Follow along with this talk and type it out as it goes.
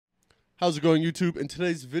How's it going, YouTube? In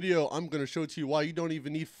today's video, I'm going to show to you why you don't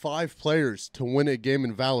even need 5 players to win a game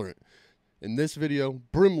in Valorant. In this video,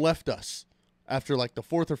 Brim left us after like the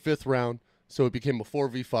 4th or 5th round, so it became a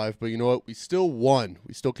 4v5. But you know what? We still won.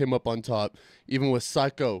 We still came up on top, even with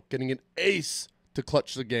Psycho getting an ace to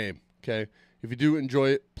clutch the game, okay? If you do enjoy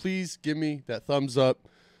it, please give me that thumbs up.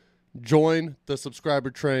 Join the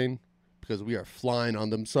subscriber train because we are flying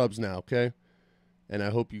on them subs now, okay? And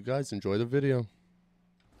I hope you guys enjoy the video.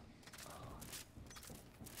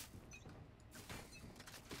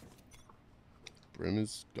 Brim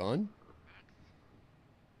is gone.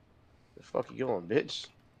 The fuck you going, bitch?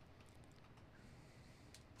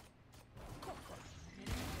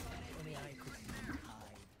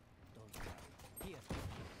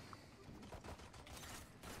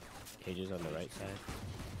 Cages on the right side.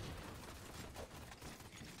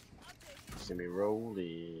 See me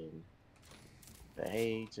rolling.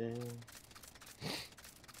 Behaving.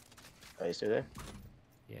 Are you still there?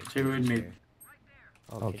 Yeah, Two with me.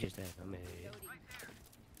 Oh, okay. Cages dead. I'm in.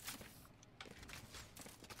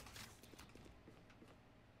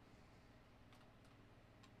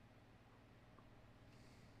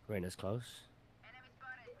 Reina's close.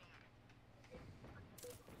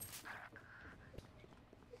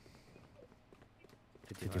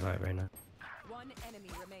 55 right now. One enemy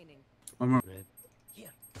remaining. One more. Mid.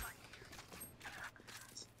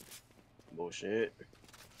 Bullshit.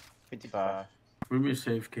 55. We'll be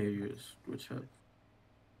safe KUs. Which help.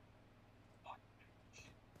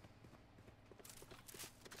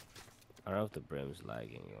 I don't know if the Brim's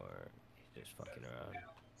lagging or he's just fucking around.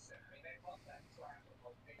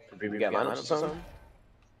 We got line up or something?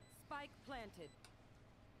 Spike planted.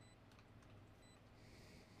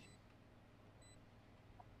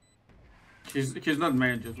 He's not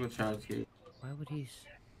main, just watch out. Why would he?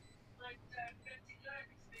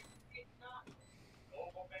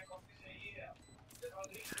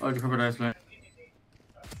 Oh, the crocodile's line.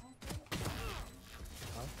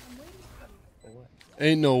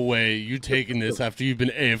 Ain't no way you taking this after you've been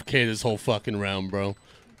AFK this whole fucking round, bro.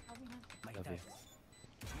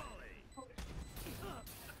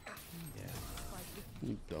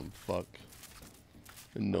 You dumb fuck.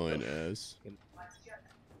 Annoying ass.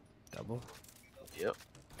 Double. Yep.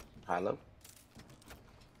 High low.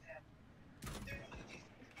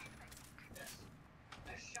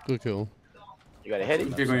 Good kill. You got a heady?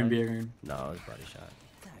 They're going B again. No, it was body shot.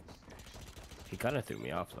 He kind of threw me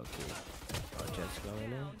off, low key. Oh, Jet's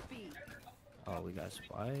going in. Oh, we got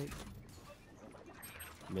Spike.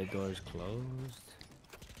 Mid door's closed.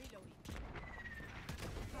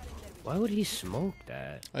 Why would he smoke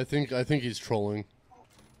that? I think he's trolling.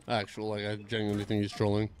 Like I genuinely think he's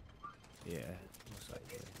trolling. Yeah, most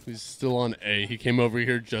likely. He's still on A. He came over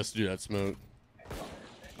here just to do that smoke.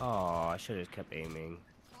 Oh, I should have kept aiming.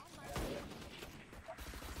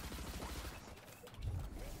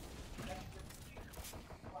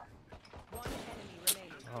 One enemy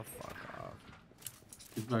remaining. Oh, fuck off.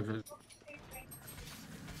 He's back there.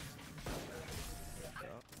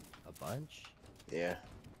 A bunch? Yeah.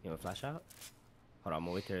 You want flash out? Hold on, I'm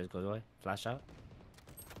gonna wait till it goes away. Flash out.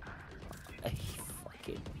 Hey,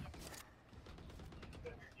 fucking.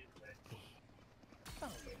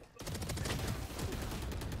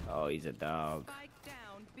 Oh, he's a dog. Spike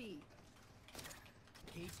down B.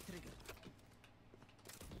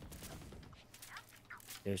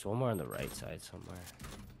 There's one more on the right side somewhere.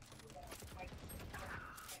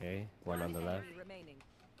 Okay, one on the left. Enemy remaining.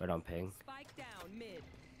 Right on ping. Spike down mid.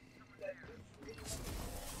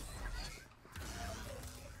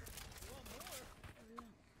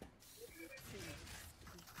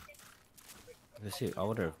 Let's see. I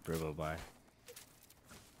wonder if Brim will buy.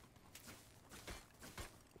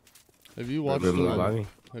 Have you watched Brim will buy me.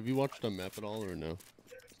 Have you watched the map at all or no?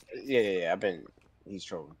 Yeah. He's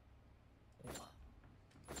trolling.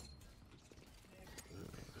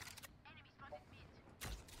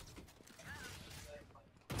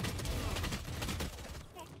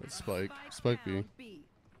 That's Spike. Spike B. Down B.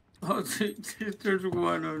 Oh, there's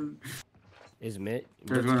one on. Is mid?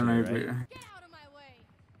 There's mid's one on clear, A. right? Get out of my way.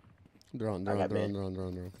 They're on.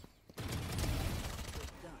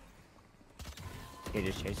 Okay,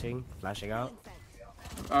 just chasing, flashing out.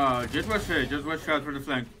 Just watch it. Just watch out for the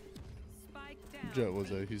flank. Spike down. Jet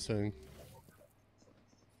was A. He's saying.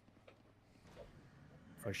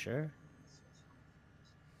 For sure.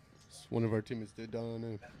 One of our teammates did die on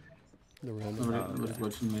A. Never had that. Nobody's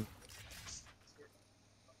watching me.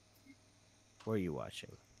 Where are you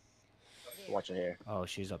watching? Watching here. Oh,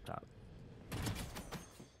 she's up top.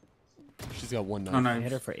 She's got one knife. Oh, nice. I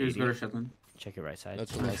hit her for He's 80. got a shotgun. Check your right side.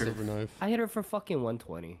 That's a nice silver knife. I hit her for fucking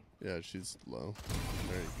 120. Yeah, she's low.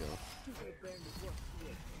 There you go.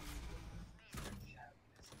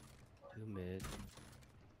 Two mid.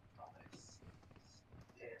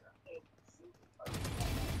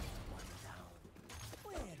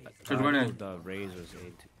 Should run in. The raise was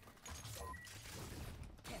 8.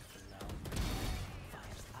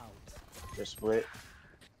 They're split.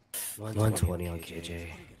 120 on KJ.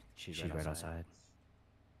 She's right outside.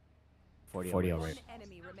 40 on One right.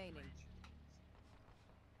 enemy remaining.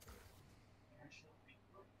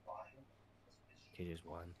 KJ's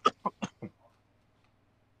 1.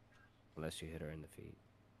 Unless you hit her in the feet.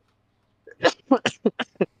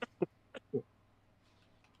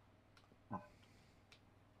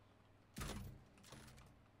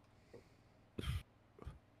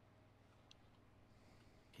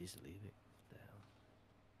 He's leaving. What the hell?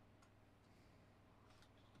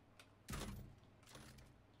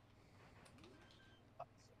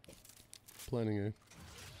 Planning A.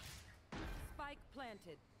 Spike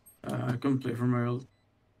planted. I can play for my ult.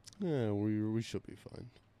 Yeah, we should be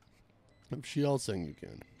fine. If she all saying you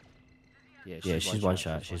can. Yeah, she's one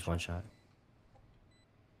shot. She's one shot.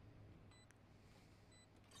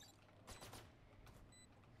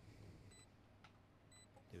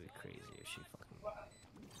 It'd be crazy if she fucking.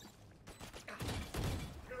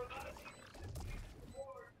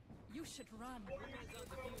 You should run.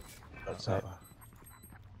 Outside.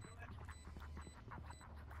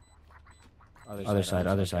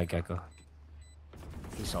 Other side, Gecko.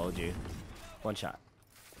 He sold you. One shot.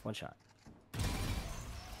 One shot.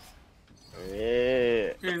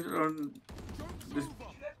 Yeah. Change on this.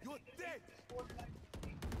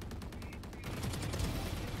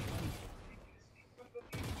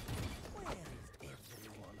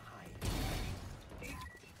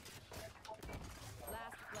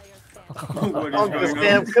 Last player standing. What is Uncle going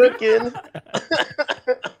Sam on? cooking.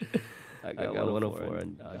 I got 104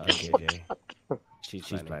 and KJ.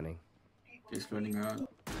 She's planning. He's running out. Spike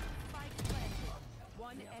planted.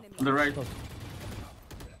 One enemy. On the right.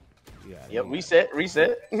 Yeah. Yep, reset.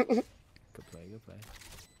 Good play. Good play.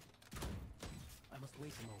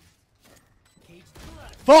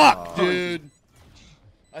 Fuck, dude.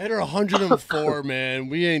 I hit her 104, man.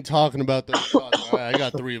 We ain't talking about those shots. All right, I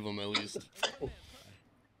got 3 of them at least.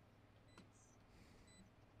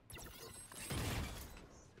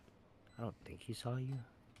 I don't think he saw you.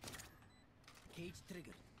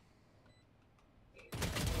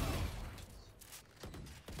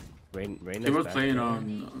 Rain He was playing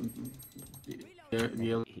on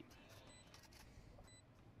the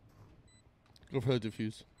Go for that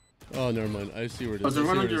diffuse. Oh, never mind. I see where it is. Oh, the I see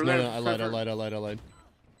one where on it is. your No, no, left, I lied. Pfeffer.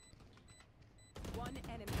 One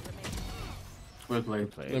enemy remaining. well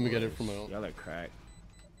played. Let me get it from my ult. Y'all are cracked.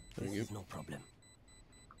 Thank you. No problem.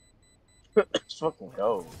 Let's fucking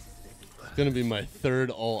go. It's gonna be my 3rd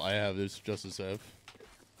ult I have this Justice F.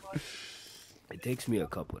 It takes me a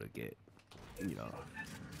couple to get, you know,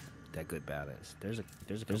 that good balance. There's a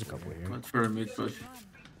couple here. What's for a mid push?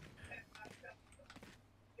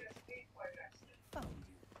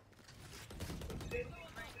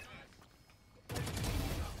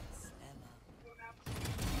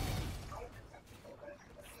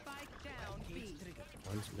 Spike down B.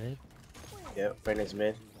 One's mid. Yep, Brandon's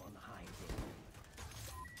mid.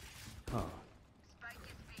 Oh.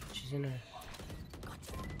 She's in there.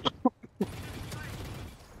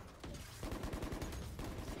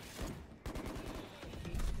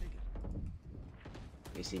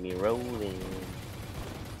 You see me rolling.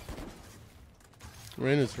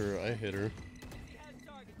 Rain is her. I hit her.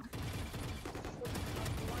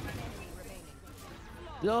 One enemy remaining.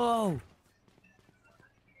 No.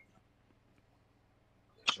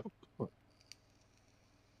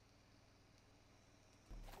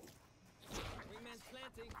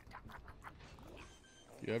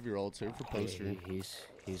 You have your ult saved for poster. He's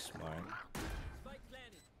smart.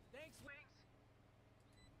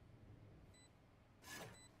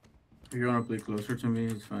 If you wanna play closer to me,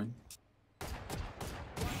 it's fine.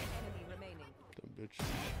 Enemy remaining. Dumb bitch.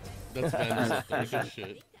 That's Vandal's first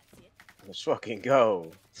shit. Let's fucking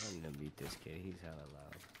go. I'm gonna beat this kid. He's hella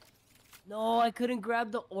loud. No, I couldn't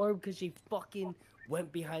grab the orb because she fucking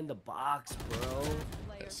went behind the box, bro.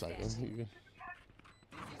 Player That side standing.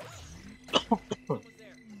 one.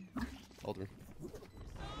 Alder.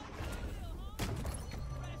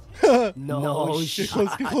 No, Oh, get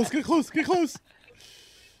close, get close, get close, get close.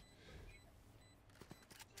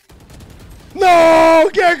 No,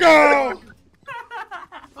 Gecko!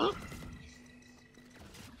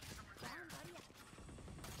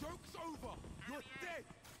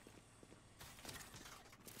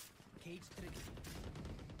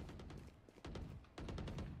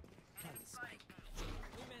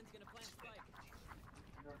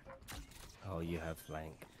 Oh, you have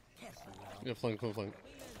flank. Yeah, flank, flank, flank.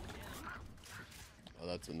 Oh,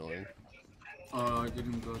 that's annoying. I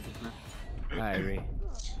didn't go to plan. I agree.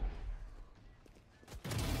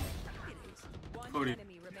 One Cody.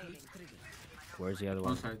 enemy remaining. Where's the other On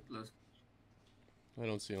one? site, last. I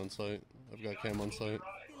don't see on site. I've got cam on site.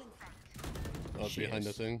 Oh, She behind the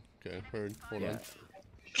is. thing. Okay, heard. Hold Yeah. on.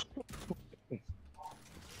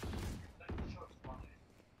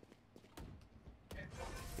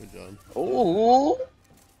 Good job. Ooh.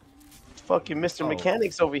 Fucking Mr. Oh.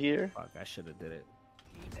 Mechanics over here. Fuck, I should have did it.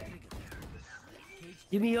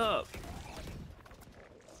 Give me up.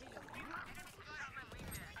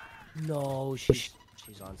 No, she's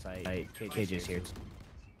on site. KJ's here.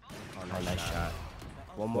 Oh, nice shot.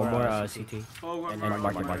 One more CT. Oh, And right,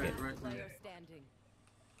 market, right, market. right, right. Player standing.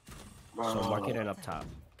 So market and up top.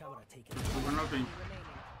 We're not paying. Remaining.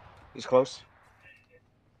 He's close.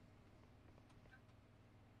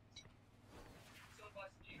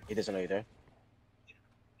 He doesn't know you're there.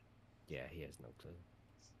 Yeah, he has no clue.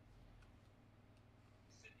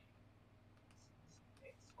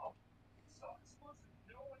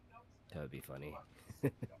 That would be funny.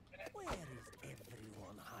 Where is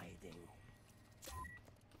everyone hiding?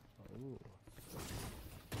 Ooh.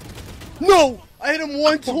 No! I hit him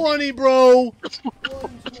 120, bro!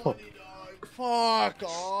 120, dog. Fuck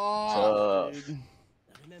off. Tough. Dude.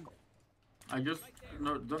 Remember, I just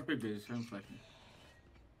no. Don't pick this. I'm flashing.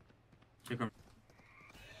 Check on.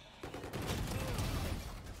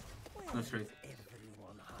 where That's right. is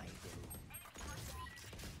everyone hiding?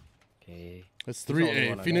 Okay. That's the only 3A.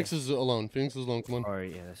 one on Phoenix is alone. Phoenix is alone. Come on.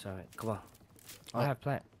 Alright, yeah, that's alright. Come on. I have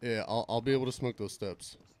plant. Yeah, I'll be able to smoke those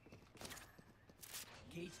steps.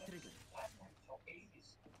 Cage trigger.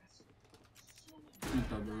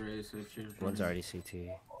 Double raise. Chill. One's already CT.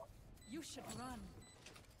 You should run.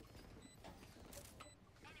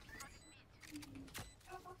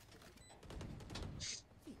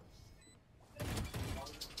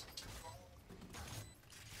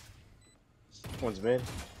 One's mid.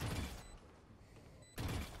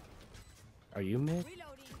 Are you mid?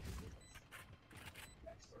 Reloading.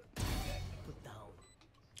 Put down.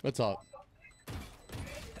 That's up.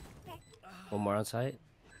 One more on site?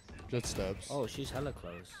 Just steps. Oh, she's hella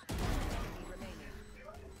close.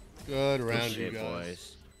 Good round, you Shit,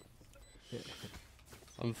 guys. boys.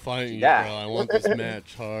 I'm fighting you, Yeah. bro. I want this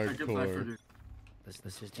match I can flash for hardcore. this.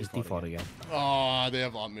 Let's just default again. Oh, they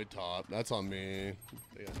have op mid top. That's on me.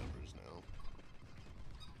 They got numbers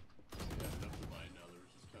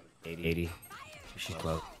now. 80. She's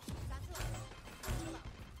close.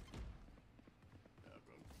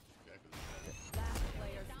 Last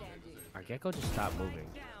player standing. Our gecko just stopped moving.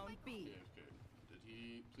 Down B. Did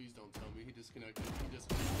he? Please don't tell me he disconnected. He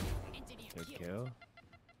disconnected. Good kill.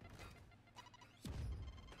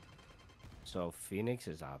 So Phoenix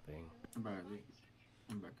is hopping. I'm back.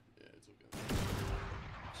 I'm back. Yeah, it's okay.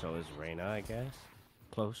 So is Reyna, I guess.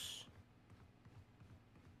 Close.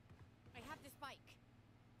 I have the spike.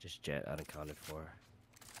 Just Jet unaccounted for.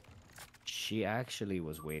 She actually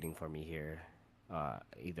was waiting for me here,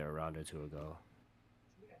 either a round or two ago.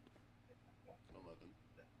 11.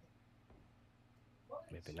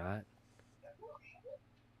 Maybe not.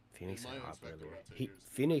 Phoenix My had own op spectre earlier. rotates.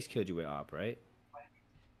 Phoenix killed you with op, right?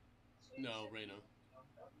 No, Reyna.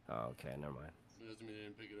 Oh, okay, never mind. It doesn't mean they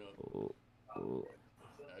didn't pick it up. Ooh, ooh.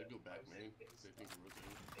 Yeah, I'd go back, man. They think we're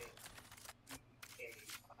rotating.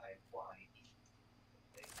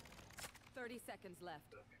 30 seconds left.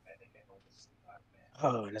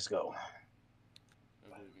 Oh, let's go. I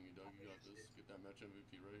believe in you, dog. You got this. Get that match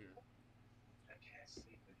MVP right here.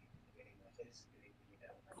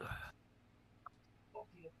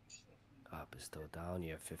 Op is still down.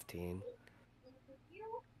 You have 15.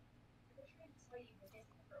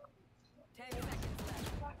 10 seconds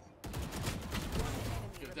left. One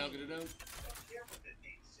Get it enemy down, remaining. get it down.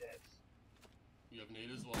 You have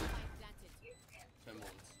nade as well. 10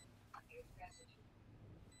 bullets.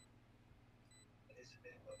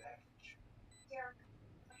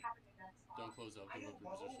 Don't close up, give up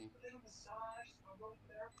your position.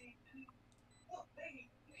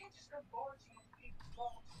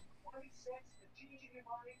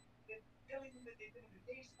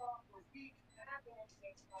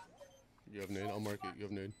 You have nade, I'll mark it. You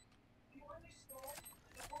have nade.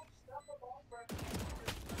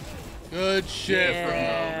 Good shit, Yeah, bro.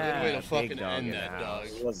 Way to big fucking dog end in that, the dog.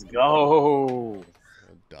 house. Let's go.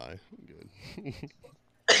 I'd die. Good.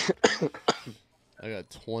 I got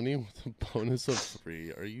 20 with a bonus of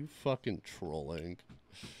 3. Are you fucking trolling?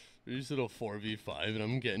 We just did a 4v5 and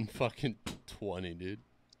I'm getting fucking 20, dude.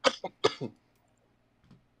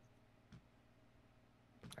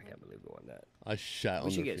 I can't believe we won that. I shat We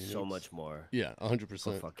on should the get so Phoenix. much more. Yeah, For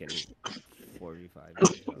 100%. fucking 45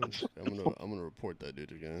 years. I'm gonna report that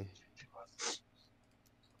dude again.